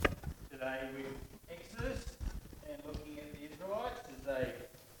today with Exodus and looking at the Israelites as they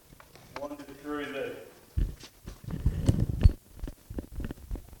wandered through the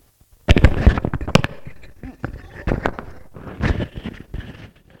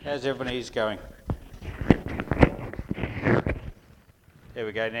How's everybody's going? There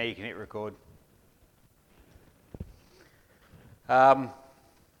we go, now you can hit record. We're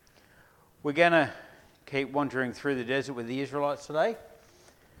going to keep wandering through the desert with the Israelites today.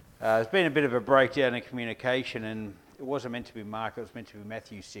 There's been a bit of a breakdown in communication, and it wasn't meant to be Mark, it was meant to be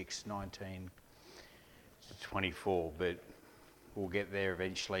Matthew 6:19 to 24, but we'll get there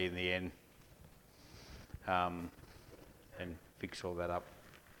eventually in the end and fix all that up.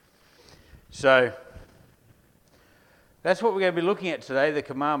 So, that's what we're going to be looking at today, the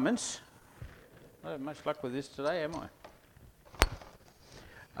commandments. I don't have much luck with this today, am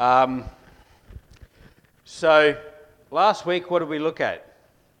I? So, last week, what did we look at?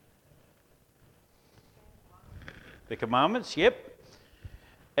 The commandments, yep.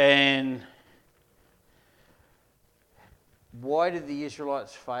 And why did the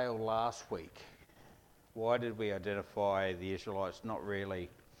Israelites fail last week? Why did we identify the Israelites not really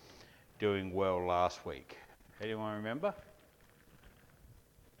doing well last week? Anyone remember?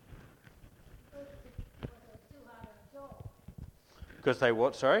 Because they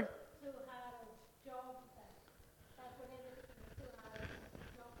what, sorry?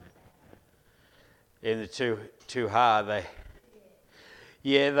 And the too hard.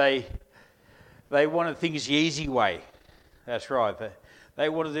 They wanted things the easy way. That's right. They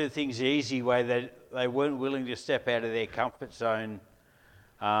wanted to do things the easy way. They weren't willing to step out of their comfort zone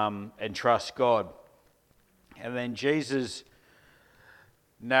and trust God. And then Jesus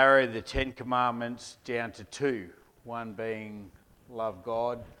narrowed the 10 commandments down to 2. One being love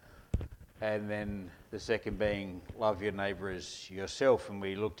God, and then the second being love your neighbour as yourself. And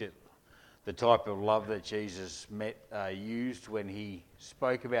we looked at the type of love that Jesus used when he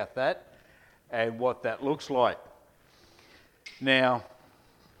spoke about that and what that looks like. Now,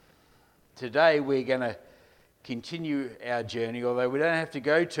 today we're going to continue our journey, although we don't have to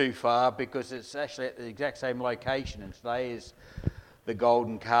go too far because it's actually at the exact same location, and today is the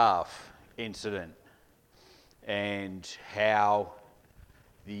golden calf incident and how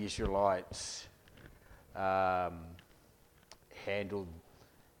the Israelites handled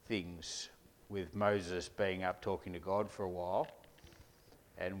things with Moses being up talking to God for a while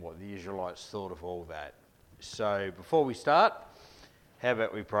and what the Israelites thought of all that. So before we start, how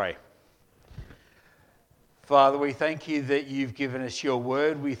about we pray? Father, we thank you that you've given us your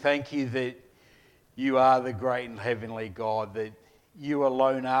word. We thank you that you are the great and heavenly God, that you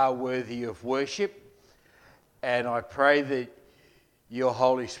alone are worthy of worship. And I pray that your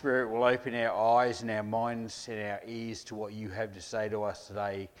Holy Spirit will open our eyes and our minds and our ears to what you have to say to us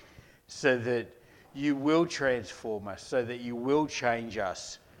today, so that you will transform us, so that you will change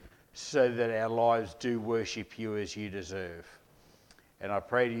us, so that our lives do worship you as you deserve. And I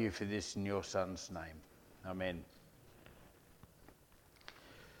pray to you for this in your Son's name. Amen.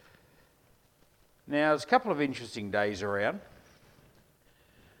 Now, there's a couple of interesting days around.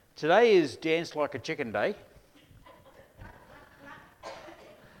 Today is Dance Like a Chicken Day.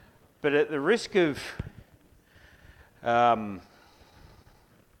 But at the risk of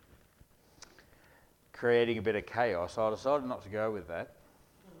creating a bit of chaos, I decided not to go with that.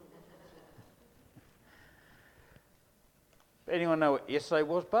 Anyone know what yesterday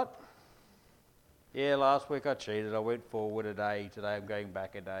was, but? Yeah, last week I cheated. I went forward a day. Today I'm going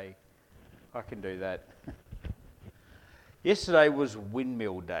back a day. I can do that. Yesterday was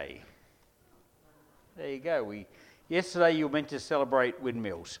Windmill Day. There you go. Yesterday you were meant to celebrate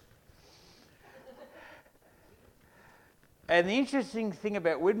windmills. And the interesting thing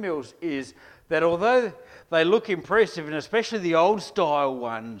about windmills is that although they look impressive, and especially the old style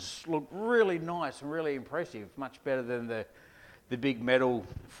ones look really nice and really impressive, much better than the big metal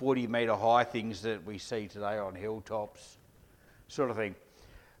 40 metre high things that we see today on hilltops, sort of thing.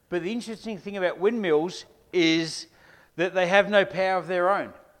 But the interesting thing about windmills is that they have no power of their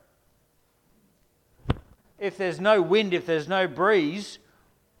own. If there's no wind, if there's no breeze,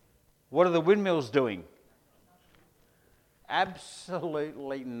 what are the windmills doing?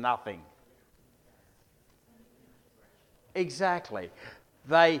 Absolutely nothing. Exactly.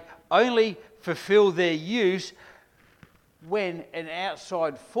 They only fulfill their use when an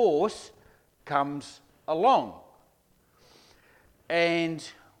outside force comes along. And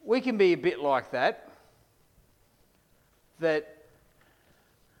we can be a bit like that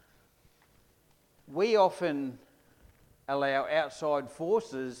we often allow outside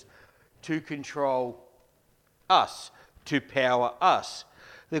forces to control us, to power us.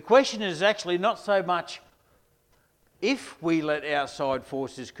 The question is actually not so much if we let outside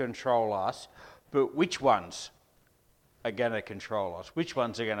forces control us, but which ones are going to control us? Which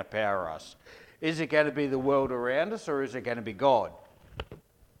ones are going to power us? Is it going to be the world around us, or is it going to be God?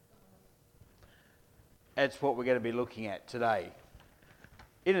 That's what we're going to be looking at today.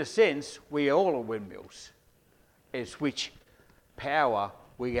 In a sense, we all are windmills. It's which power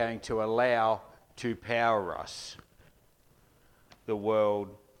we're going to allow to power us, the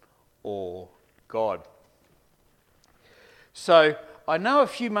world or God. So I know a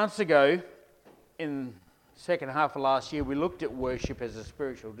few months ago, in the second half of last year, we looked at worship as a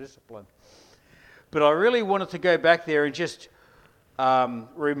spiritual discipline. But I really wanted to go back there and just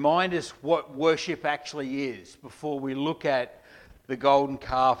remind us what worship actually is before we look at the golden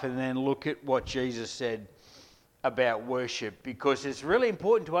calf and then look at what Jesus said about worship, because it's really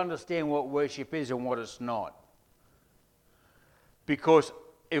important to understand what worship is and what it's not. Because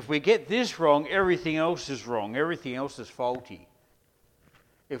if we get this wrong, everything else is wrong, everything else is faulty,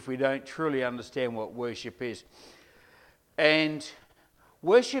 if we don't truly understand what worship is. And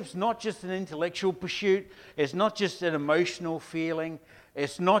worship's not just an intellectual pursuit, it's not just an emotional feeling,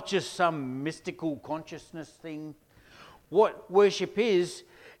 it's not just some mystical consciousness thing. What worship is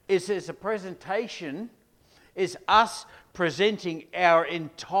it's a presentation, is us presenting our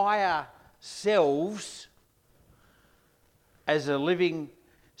entire selves as a living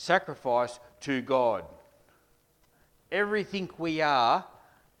sacrifice to God. Everything we are,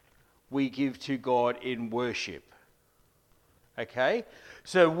 we give to God in worship. Okay?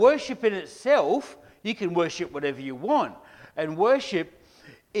 So worship in itself, you can worship whatever you want. And worship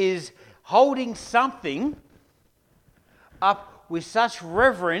is holding something up with such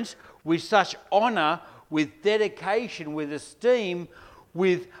reverence, with such honour, with dedication, with esteem,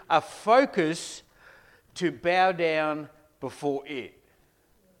 with a focus to bow down before it,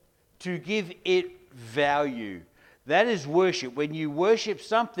 to give it value. That is worship. When you worship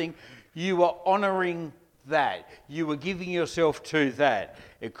something, you are honouring that. You are giving yourself to that.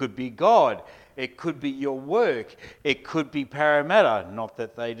 It could be God. It could be your work. It could be Parramatta. Not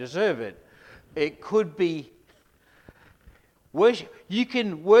that they deserve it. It could be worship. You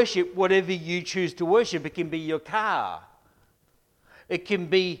can worship whatever you choose to worship. It can be your car. It can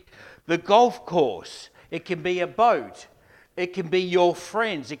be the golf course. It can be a boat. It can be your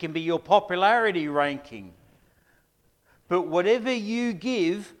friends. It can be your popularity ranking. But whatever you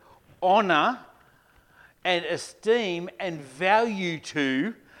give honour and esteem and value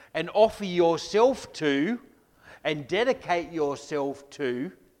to and offer yourself to and dedicate yourself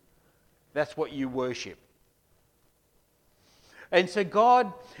to, that's what you worship. And so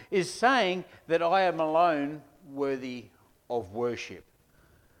God is saying that I am alone worthy of worship.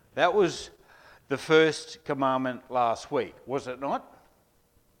 That was the first commandment last week, was it not?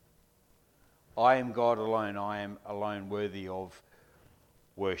 I am God alone. I am alone worthy of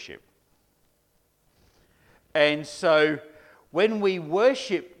worship. And so when we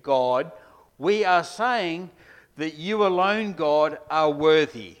worship God, we are saying that you alone, God, are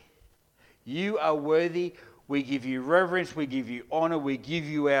worthy. You are worthy. We give you reverence. We give you honour. We give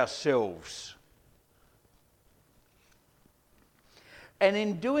you ourselves. And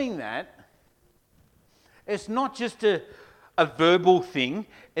in doing that, it's not just a verbal thing.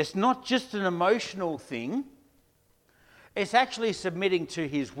 It's not just an emotional thing. It's actually submitting to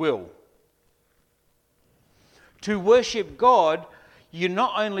His will. To worship God, you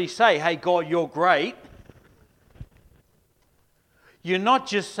not only say, hey, God, you're great. You're not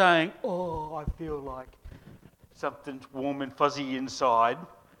just saying, oh, I feel like something's warm and fuzzy inside.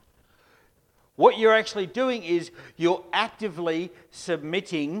 What you're actually doing is you're actively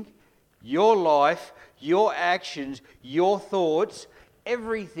submitting your life, your actions, your thoughts,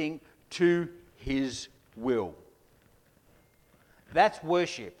 everything to His will. That's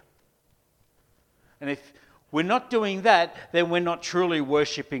worship. And if we're not doing that, then we're not truly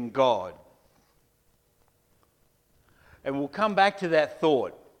worshipping God. And we'll come back to that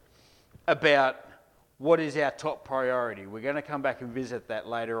thought about what is our top priority. We're going to come back and visit that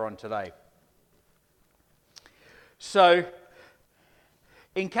later on today. So,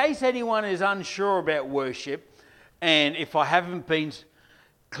 in case anyone is unsure about worship, and if I haven't been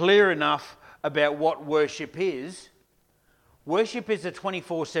clear enough about what worship is a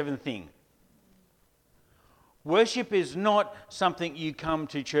 24/7 thing. Worship is not something you come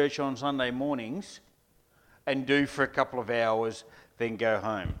to church on Sunday mornings and do for a couple of hours, then go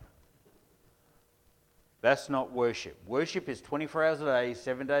home. That's not worship. Worship is 24 hours a day,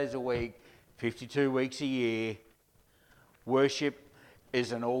 7 days a week, 52 weeks a year. Worship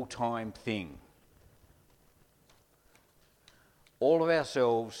is an all-time thing. all of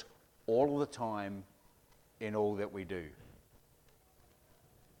ourselves, all of the time, in all that we do.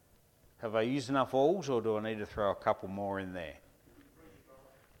 Have I used enough alls, or do I need to throw a couple more in there?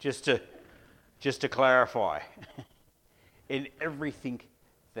 Just to clarify, in everything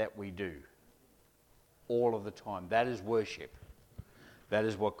that we do, all of the time, that is worship. That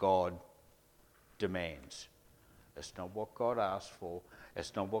is what God demands. It's not what God asks for.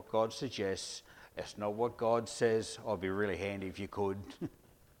 It's not what God suggests. It's not what God says, "Oh, it'd be really handy if you could."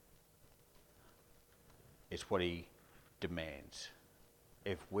 It's what he demands.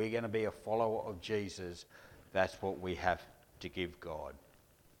 If we're going to be a follower of Jesus, that's what we have to give God.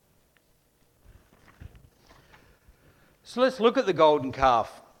 So let's look at the golden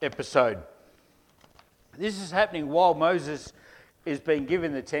calf episode. This is happening while Moses is being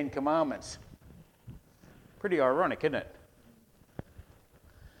given the 10 Commandments. Pretty ironic, isn't it?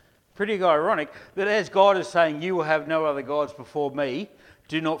 Pretty ironic that as God is saying, "You will have no other gods before me,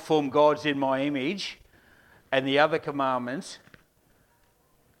 do not form gods in my image," and the other commandments,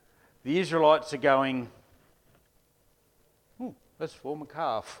 the Israelites are going, let's form a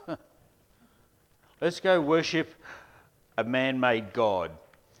calf. Let's go worship a man-made God.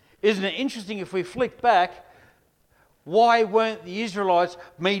 Isn't it interesting if we flick back, why weren't the Israelites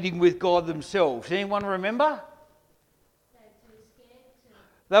meeting with God themselves? Anyone remember?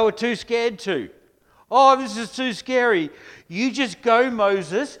 They were too scared to. "Oh, this is too scary. You just go,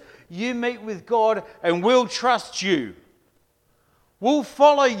 Moses. You meet with God and we'll trust you. We'll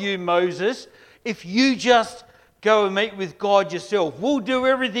follow you, Moses, if you just go and meet with God yourself. We'll do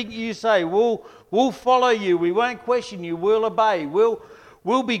everything you say. We'll follow you. We won't question you. We'll obey.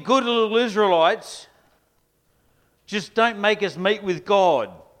 We'll be good little Israelites. Just don't make us meet with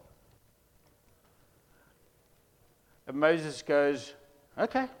God." And Moses goes,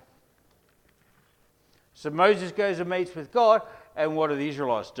 "Okay." So Moses goes and meets with God, and what do the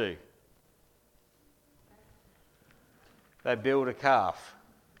Israelites do? They build a calf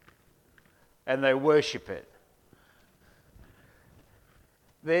and they worship it.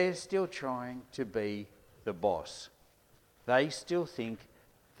 They're still trying to be the boss. They still think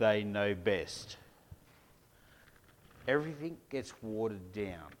they know best. Everything gets watered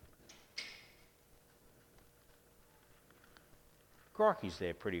down. Crikey's,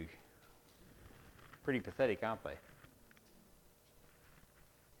 they're pretty pathetic, aren't they?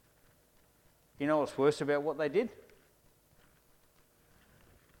 You know what's worse about what they did?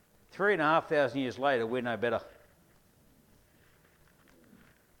 3,500 years later, we're no better.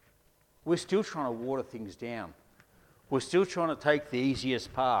 We're still trying to water things down. We're still trying to take the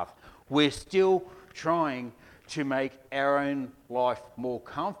easiest path. We're still trying to make our own life more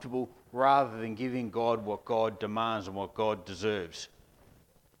comfortable rather than giving God what God demands and what God deserves.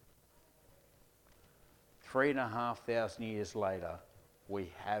 3,500 years later,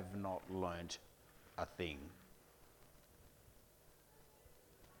 we have not learnt a thing.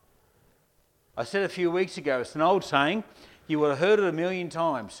 I said a few weeks ago, it's an old saying, you would have heard it 1,000,000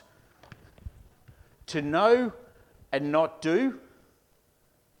 times. To know and not do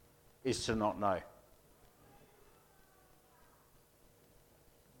is to not know.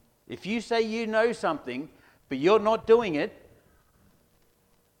 If you say you know something, but you're not doing it,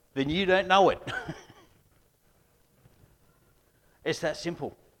 then you don't know it. It's that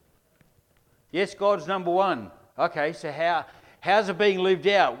simple. Yes, God's number one. Okay, so how's it being lived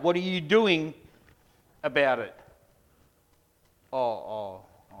out? What are you doing about it? Oh.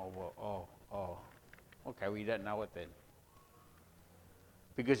 Okay, well, you don't know it then.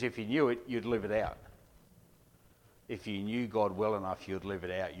 Because if you knew it, you'd live it out. If you knew God well enough, you'd live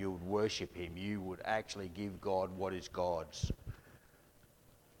it out. You would worship him. You would actually give God what is God's.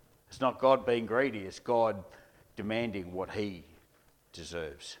 It's not God being greedy. It's God demanding what he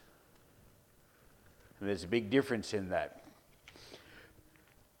deserves. And there's a big difference in that.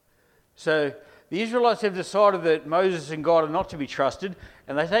 So the Israelites have decided that Moses and God are not to be trusted,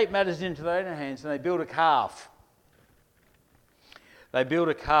 and they take matters into their own hands and they build a calf. They build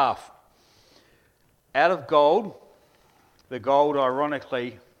a calf out of gold. The gold,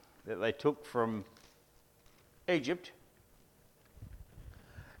 ironically, that they took from Egypt.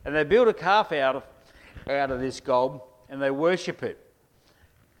 And they build a calf out of this gold and they worship it.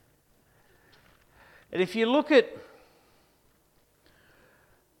 And if you look at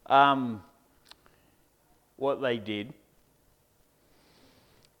what they did,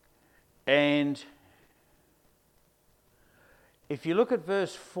 and if you look at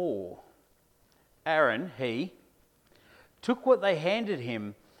verse 4, Aaron, he, took what they handed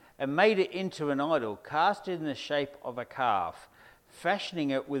him and made it into an idol, cast it in the shape of a calf,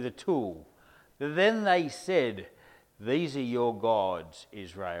 fashioning it with a tool. Then they said, These are your gods,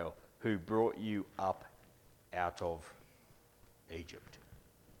 Israel, who brought you up out of Egypt.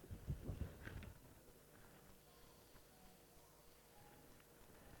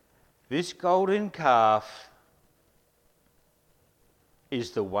 This golden calf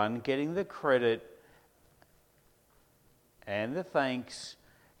is the one getting the credit and the thanks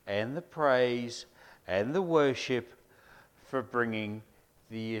and the praise and the worship for bringing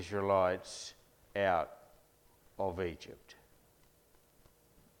the Israelites out of Egypt.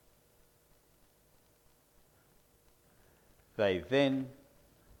 They then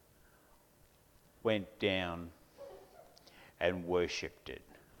went down and worshipped it.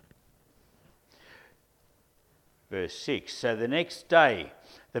 Verse 6, so the next day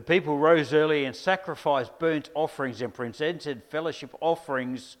the people rose early and sacrificed burnt offerings and presented fellowship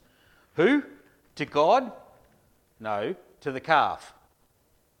offerings. Who? To God? No, to the calf.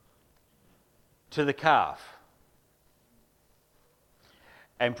 To the calf.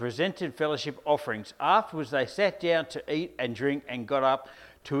 And presented fellowship offerings. Afterwards they sat down to eat and drink and got up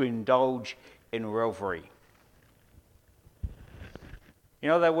to indulge in revelry. You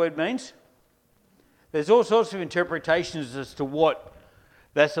know what that word means? There's all sorts of interpretations as to what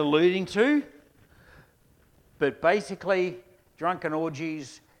that's alluding to, but basically drunken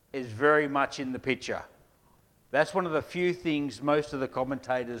orgies is very much in the picture. That's one of the few things most of the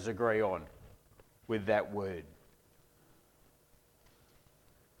commentators agree on with that word.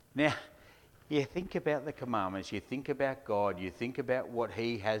 Now, you think about the commandments, you think about God, you think about what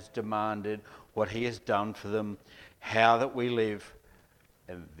He has demanded, what He has done for them, how that we live,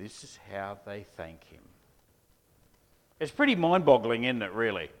 and this is how they thank Him. It's pretty mind-boggling, isn't it,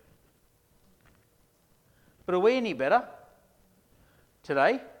 really? But are we any better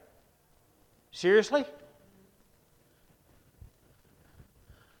today? Seriously?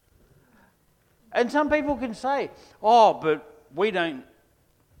 And some people can say, oh, but we don't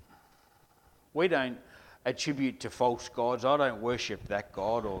attribute to false gods. I don't worship that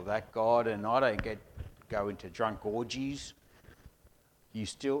god or that god, and I don't go into drunk orgies. You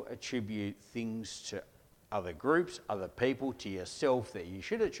still attribute things to other groups, other people, to yourself that you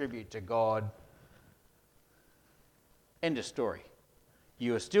should attribute to God. End of story.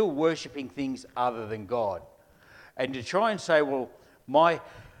 You are still worshipping things other than God. And to try and say, well,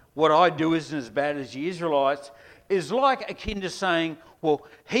 what I do isn't as bad as the Israelites, is like akin to saying, well,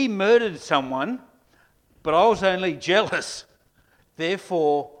 he murdered someone, but I was only jealous.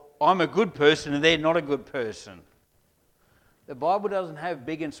 Therefore, I'm a good person and they're not a good person. The Bible doesn't have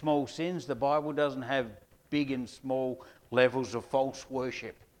big and small sins. The Bible doesn't have big and small levels of false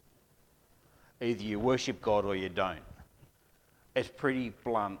worship. Either you worship God or you don't. It's pretty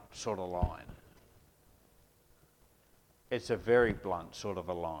blunt sort of line. It's a very blunt sort of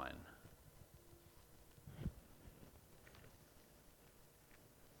a line.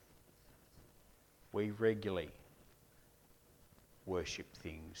 We regularly worship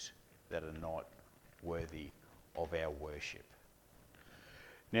things that are not worthy of our worship.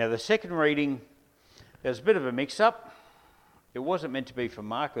 Now, the second reading, there's a bit of a mix-up. It wasn't meant to be from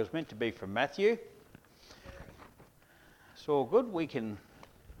Mark, it was meant to be from Matthew. It's all good. We can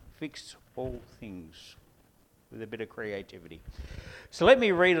fix all things with a bit of creativity. So let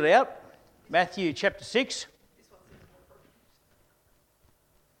me read it out. Matthew chapter 6.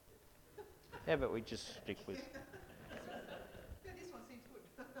 How about we just stick with... This one seems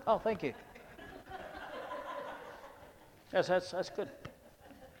good. Oh, thank you. That's good.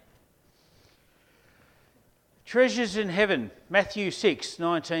 Treasures in heaven, Matthew 6,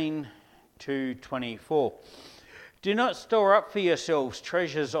 19 to 24. Do not store up for yourselves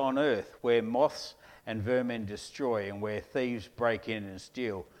treasures on earth where moths and vermin destroy and where thieves break in and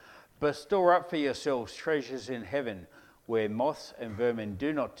steal. But store up for yourselves treasures in heaven where moths and vermin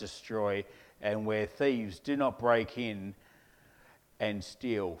do not destroy and where thieves do not break in and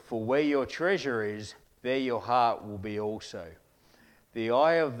steal. For where your treasure is, there your heart will be also. The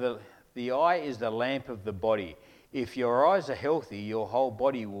eye is the lamp of the body. If your eyes are healthy, your whole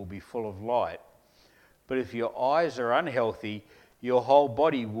body will be full of light. But if your eyes are unhealthy, your whole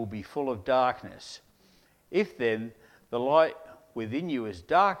body will be full of darkness. If then the light within you is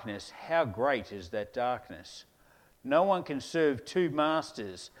darkness, how great is that darkness? No one can serve two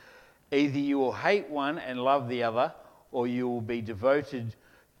masters. Either you will hate one and love the other, or you will be devoted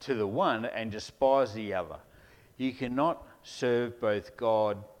to the one and despise the other. You cannot serve both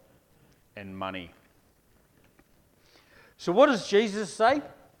God and money. So what does Jesus say?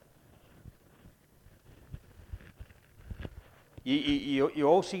 You're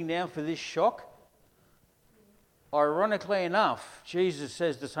all sitting down for this shock? Ironically enough, Jesus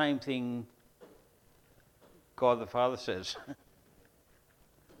says the same thing God the Father says.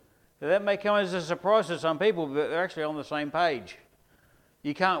 That may come as a surprise to some people, but they're actually on the same page.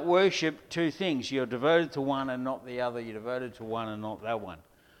 You can't worship two things. You're devoted to one and not the other. You're devoted to one and not that one.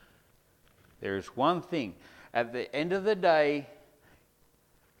 There is one thing. At the end of the day,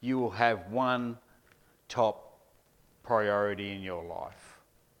 you will have one top priority in your life.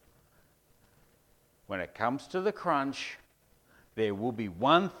 When it comes to the crunch, there will be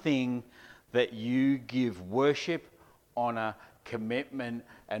one thing that you give worship, honour, commitment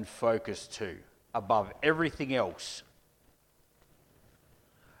and focus to above everything else.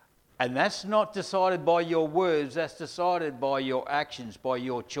 And that's not decided by your words, that's decided by your actions, by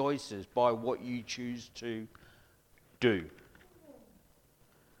your choices, by what you choose to do.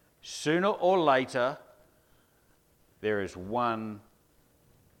 Sooner or later, there is one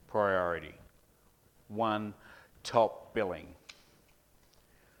priority, one top billing.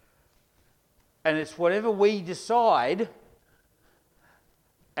 And it's whatever we decide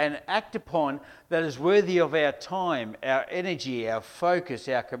and act upon that is worthy of our time, our energy, our focus,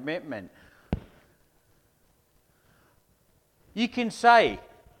 our commitment. You can say,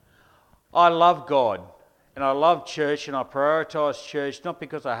 I love God and I love church and I prioritise church, not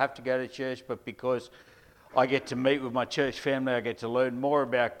because I have to go to church, but because I get to meet with my church family, I get to learn more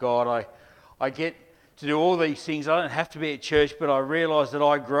about God, I get to do all these things. I don't have to be at church, but I realise that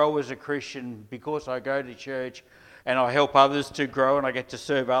I grow as a Christian because I go to church. And I help others to grow, and I get to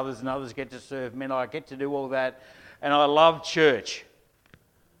serve others, and others get to serve me, and I get to do all that. And I love church.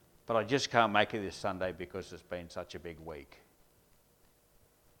 But I just can't make it this Sunday because it's been such a big week.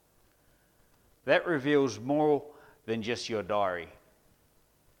 That reveals more than just your diary.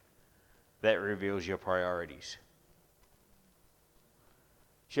 That reveals your priorities.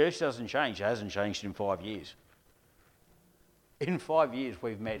 Church doesn't change. It hasn't changed in 5 years. In 5 years,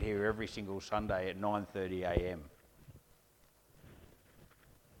 we've met here every single Sunday at 9:30 a.m.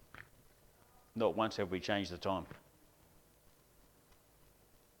 Not once have we changed the time.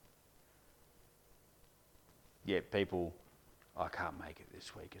 Yet people, I can't make it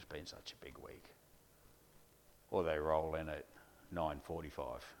this week, it's been such a big week. Or they roll in at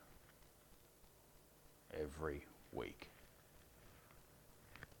 9:45 every week.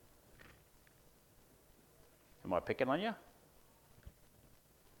 Am I picking on you?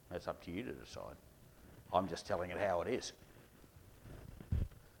 That's up to you to decide. I'm just telling it how it is.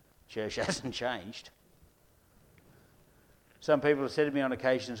 Church hasn't changed. Some people have said to me on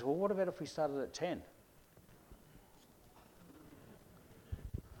occasions, well, what about if we started at 10?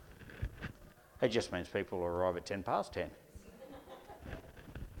 It just means people will arrive at 10 past 10.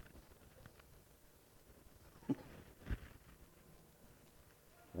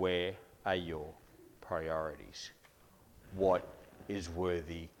 Where are your priorities? What is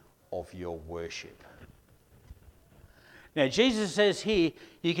worthy of your worship? Now, Jesus says here,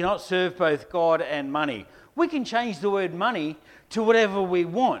 you cannot serve both God and money. We can change the word money to whatever we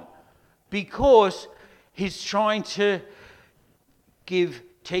want because he's trying to give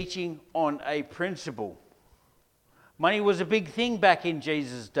teaching on a principle. Money was a big thing back in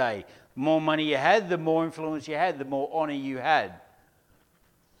Jesus' day. The more money you had, the more influence you had, the more honour you had.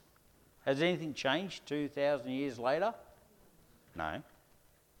 Has anything changed 2,000 years later? No.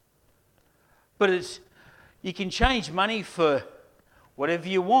 But you can change money for whatever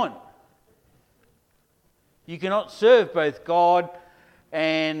you want. You cannot serve both God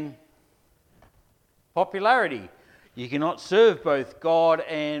and popularity. You cannot serve both God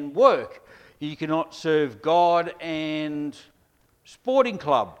and work. You cannot serve God and sporting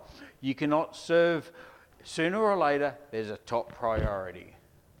club. You cannot serve, sooner or later, there's a top priority.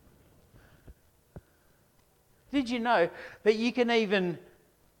 Did you know that you can even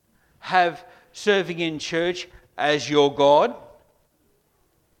have serving in church as your God?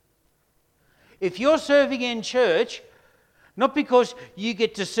 If you're serving in church, not because you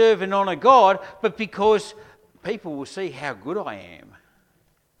get to serve and honour God, but because people will see how good I am.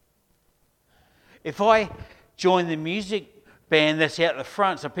 If I join the music band that's out the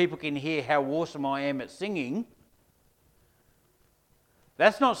front so people can hear how awesome I am at singing,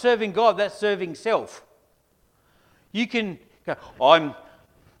 that's not serving God, that's serving self. You can go, I'm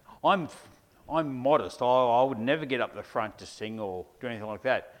modest. I would never get up the front to sing or do anything like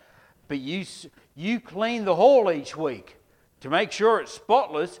that. But you clean the hall each week to make sure it's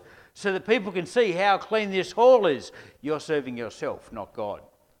spotless so that people can see how clean this hall is. You're serving yourself, not God.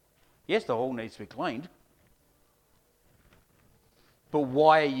 Yes, the hall needs to be cleaned. But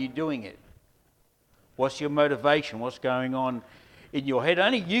why are you doing it? What's your motivation? What's going on in your head?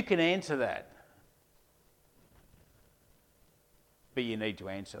 Only you can answer that. But you need to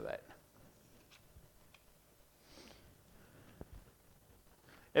answer that.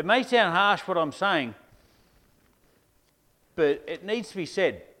 It may sound harsh what I'm saying, but it needs to be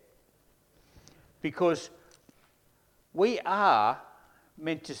said, because we are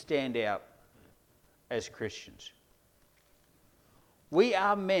meant to stand out as Christians. We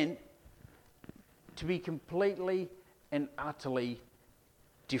are meant to be completely and utterly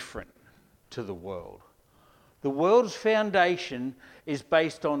different to the world. The world's foundation is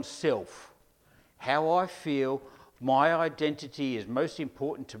based on self. How I feel, my identity is most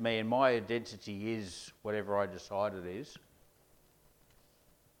important to me, and my identity is whatever I decide it is.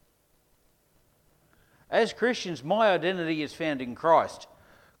 As Christians, my identity is found in Christ.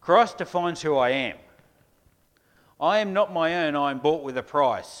 Christ defines who I am. I am not my own, I am bought with a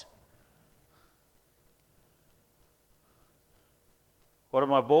price. What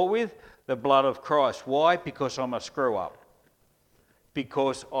am I bought with? The blood of Christ. Why? Because I'm a screw-up.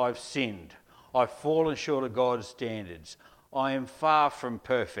 Because I've sinned. I've fallen short of God's standards. I am far from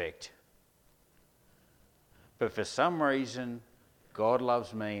perfect. But for some reason, God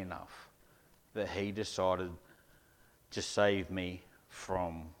loves me enough that He decided to save me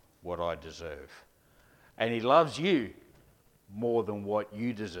from what I deserve. And He loves you more than what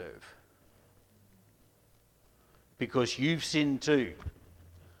you deserve. Because you've sinned too.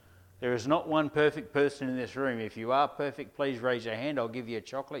 There is not one perfect person in this room. If you are perfect, please raise your hand. I'll give you a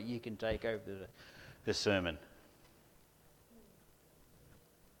chocolate. You can take over the sermon.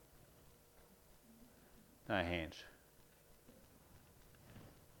 No hands.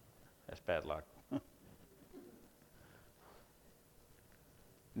 That's bad luck.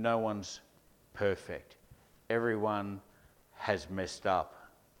 No one's perfect. Everyone has messed up.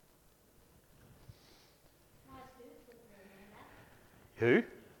 Who?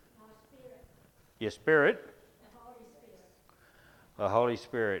 Your spirit? The Holy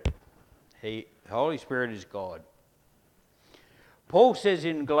Spirit. The Holy Spirit is God. Paul says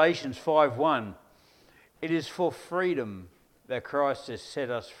in Galatians 5:1, "It is for freedom that Christ has set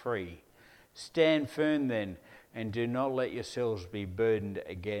us free. Stand firm then, and do not let yourselves be burdened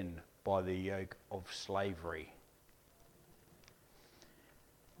again by the yoke of slavery."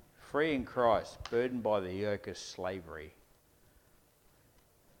 Free in Christ, burdened by the yoke of slavery.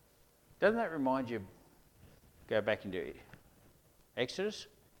 Doesn't that remind you, go back into Exodus,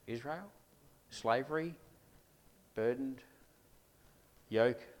 Israel, slavery, burdened,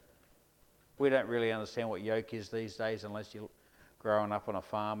 yoke? We don't really understand what yoke is these days unless you're growing up on a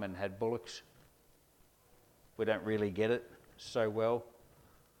farm and had bullocks. We don't really get it so well.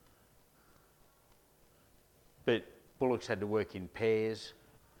 But bullocks had to work in pairs.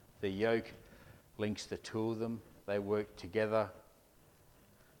 The yoke links the two of them. They work together.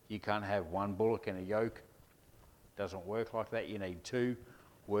 You can't have one bullock and a yoke. It doesn't work like that. You need two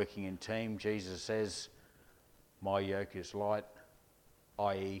working in team. Jesus says, "My yoke is light,"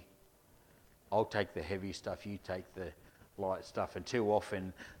 i.e., I'll take the heavy stuff, you take the light stuff. And too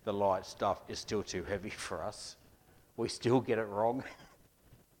often the light stuff is still too heavy for us. We still get it wrong.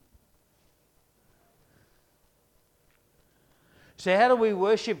 So how do we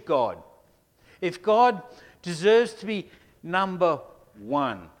worship God? If God deserves to be number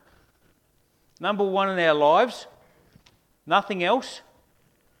one in our lives, nothing else,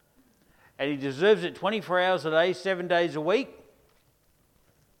 and He deserves it 24 hours a day, 7 days a week,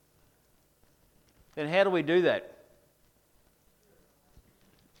 then how do we do that?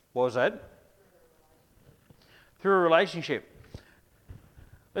 What was that? Through a relationship.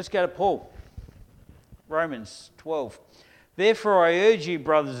 Let's go to Paul. Romans 12. "Therefore I urge you,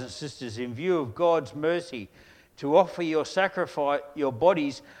 brothers and sisters, in view of God's mercy, to offer your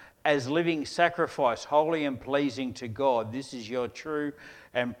bodies as living sacrifice, holy and pleasing to God. This is your true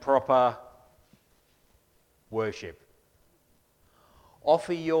and proper worship."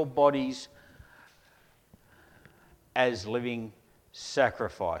 Offer your bodies as living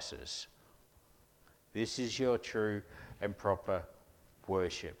sacrifices. This is your true and proper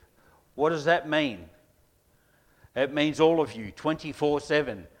worship. What does that mean? It means all of you,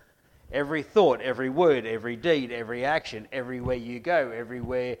 24/7. Every thought, every word, every deed, every action, everywhere you go,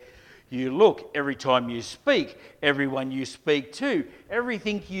 everywhere you look, every time you speak, everyone you speak to,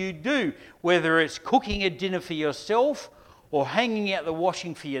 everything you do, whether it's cooking a dinner for yourself or hanging out the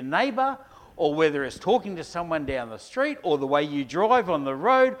washing for your neighbour, or whether it's talking to someone down the street, or the way you drive on the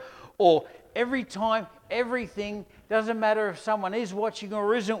road, or every time, everything, doesn't matter if someone is watching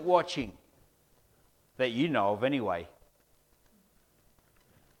or isn't watching, that you know of anyway.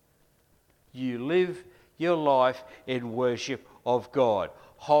 You live your life in worship of God,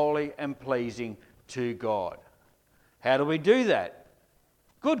 holy and pleasing to God. How do we do that?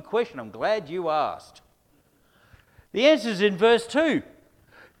 Good question, I'm glad you asked. The answer is in verse 2.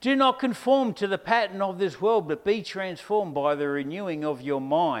 Do not conform to the pattern of this world, but be transformed by the renewing of your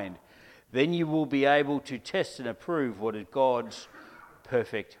mind. Then you will be able to test and approve what is God's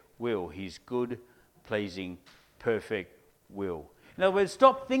perfect will, his good, pleasing, perfect will. In other words,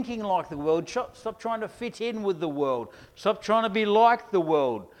 stop thinking like the world. Stop trying to fit in with the world. Stop trying to be like the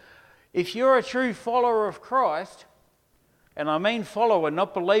world. If you're a true follower of Christ, and I mean follower,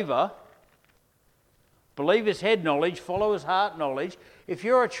 not believer, believer's head knowledge, follower's heart knowledge. If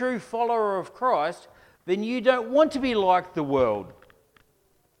you're a true follower of Christ, then you don't want to be like the world.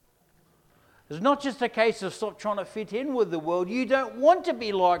 It's not just a case of stop trying to fit in with the world. You don't want to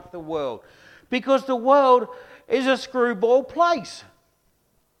be like the world, because the world is a screwball place.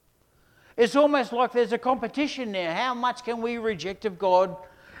 It's almost like there's a competition now. How much can we reject of God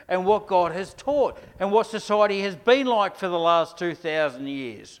and what God has taught and what society has been like for the last 2,000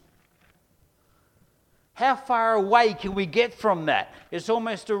 years? How far away can we get from that? It's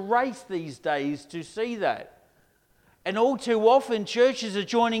almost a race these days to see that. And all too often, churches are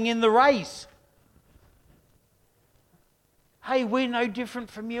joining in the race. Hey, we're no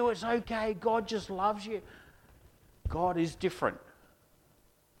different from you. It's okay. God just loves you. God is different.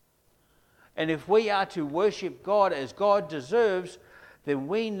 And if we are to worship God as God deserves, then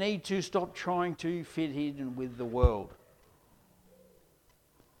we need to stop trying to fit in with the world.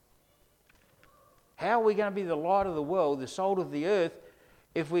 How are we going to be the light of the world, the salt of the earth,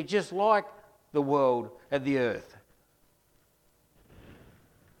 if we're just like the world and the earth?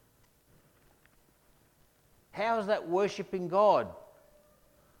 How is that worshipping God?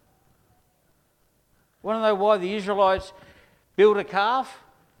 Want to know why the Israelites built a calf,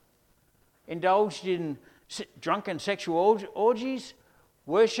 indulged in drunken sexual orgies,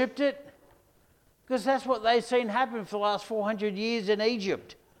 worshipped it? Because that's what they've seen happen for the last 400 years in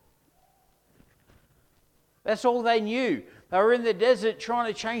Egypt. That's all they knew. They were in the desert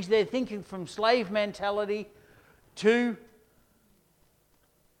trying to change their thinking from slave mentality to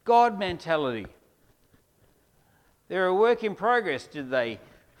God mentality. They're a work in progress. Did they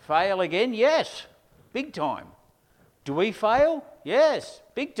fail again? Yes, big time. Do we fail? Yes,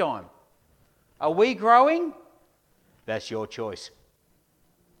 big time. Are we growing? That's your choice.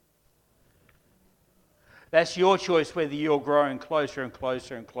 That's your choice whether you're growing closer and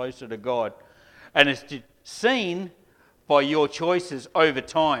closer and closer to God. And it's seen by your choices over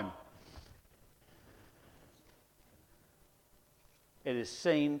time. It is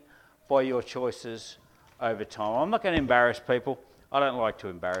seen by your choices over time. I'm not going to embarrass people. I don't like to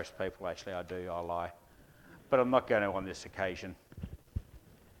embarrass people. Actually, I do. I lie. But I'm not going to on this occasion.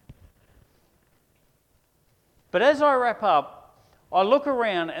 But as I wrap up, I look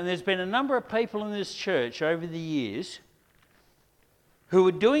around and there's been a number of people in this church over the years who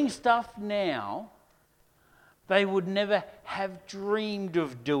are doing stuff now they would never have dreamed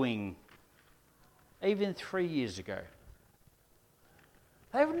of doing even 3 years ago.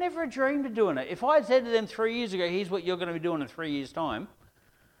 They would never have dreamed of doing it. If I had said to them 3 years ago, here's what you're going to be doing in 3 years' time,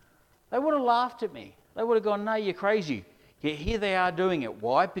 they would have laughed at me. They would have gone, no, you're crazy. Yet here they are doing it.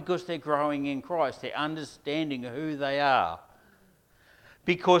 Why? Because they're growing in Christ. They're understanding who they are.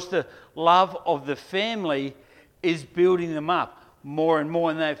 Because the love of the family is building them up more and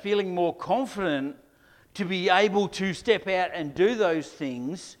more, and they're feeling more confident to be able to step out and do those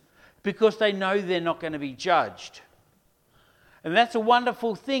things because they know they're not going to be judged. And that's a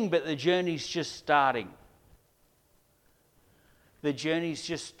wonderful thing, but the journey's just starting. The journey's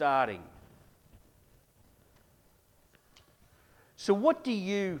just starting. So what do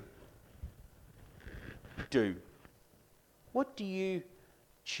you do? What do you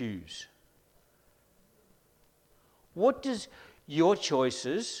choose? What does your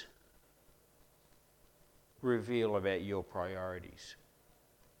choices reveal about your priorities?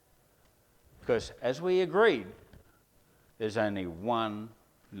 Because as we agreed, there's only one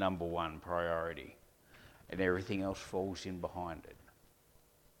number one priority, and everything else falls in behind it.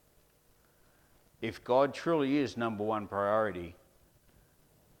 If God truly is number one priority,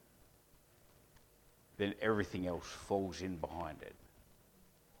 then everything else falls in behind it.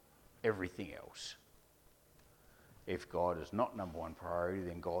 Everything else. If God is not number one priority,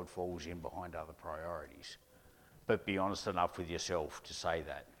 then God falls in behind other priorities. But be honest enough with yourself to say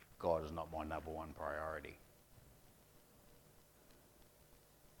that. God is not my number one priority.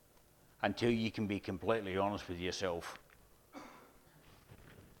 Until you can be completely honest with yourself,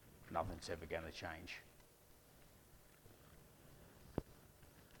 nothing's ever going to change.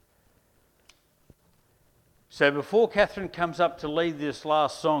 So before Catherine comes up to lead this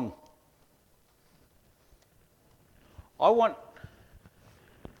last song, I want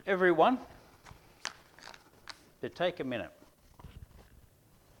everyone to take a minute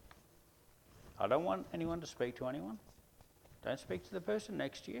I don't want anyone to speak to anyone. Don't speak to the person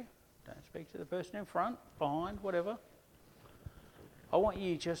next to you. Don't speak to the person in front, behind, whatever. I want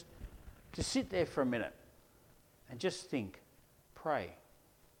you just to sit there for a minute and just think, pray.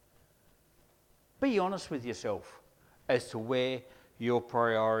 Be honest with yourself as to where your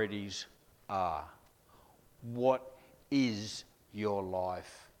priorities are. What is your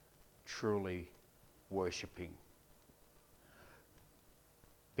life truly worshipping?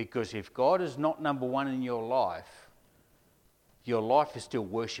 Because if God is not number one in your life is still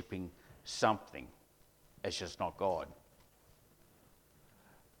worshipping something. It's just not God.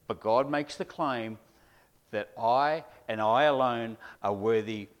 But God makes the claim that I and I alone are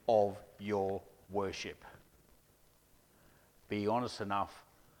worthy of your worship. Be honest enough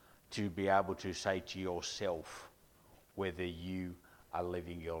to be able to say to yourself whether you are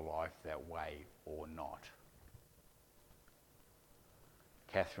living your life that way or not.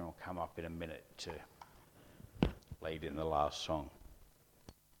 Catherine will come up in a minute to lead in the last song.